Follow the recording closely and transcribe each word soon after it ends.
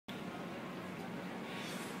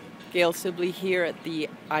Gail Sibley here at the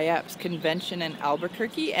IAPS convention in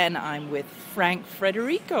Albuquerque, and I'm with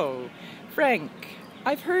Frederico. Frank,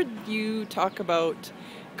 I've heard you talk about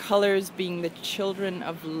colors being the children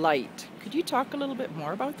of light. Could you talk a little bit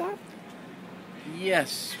more about that?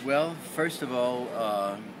 Yes, well, first of all,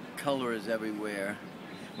 color is everywhere.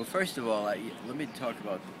 Well, first of all, let me talk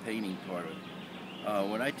about the painting part of it.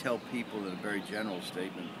 When I tell people in a very general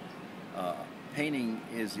statement, painting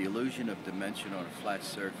is the illusion of dimension on a flat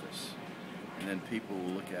surface. And then people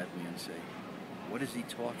will look at me and say, what is he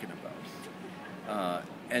talking about?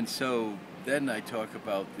 And so then I talk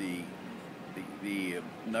about the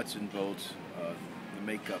nuts and bolts, the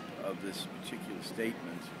makeup of this particular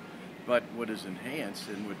statement. But what is enhanced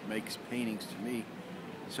and what makes paintings to me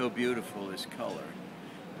so beautiful is color.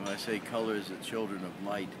 When I say color is the children of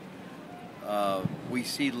light, we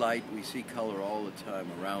see light, we see color all the time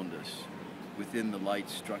around us within the light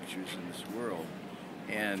structures in this world.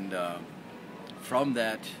 And from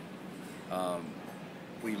that,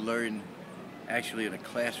 we learn, actually in a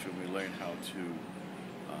classroom, we learn how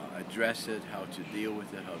to address it, how to deal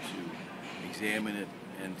with it, how to examine it,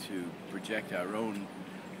 and to project our own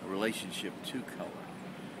relationship to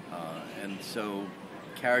color. And so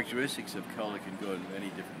characteristics of color can go in many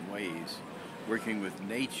different ways. Working with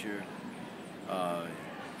nature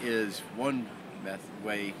is one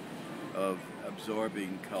way of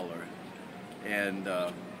absorbing color. And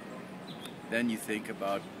then you think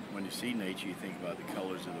about, when you see nature, you think about the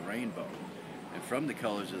colors of the rainbow. And from the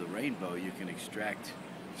colors of the rainbow, you can extract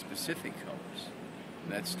specific colors.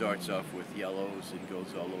 And that starts off with yellows and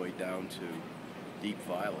goes all the way down to deep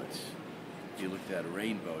violets. If you looked at a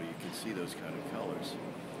rainbow, you can see those kind of colors.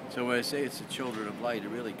 So when I say it's the children of light, it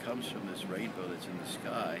really comes from this rainbow that's in the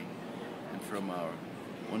sky and from our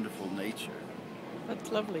wonderful nature.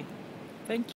 That's lovely. Thank you.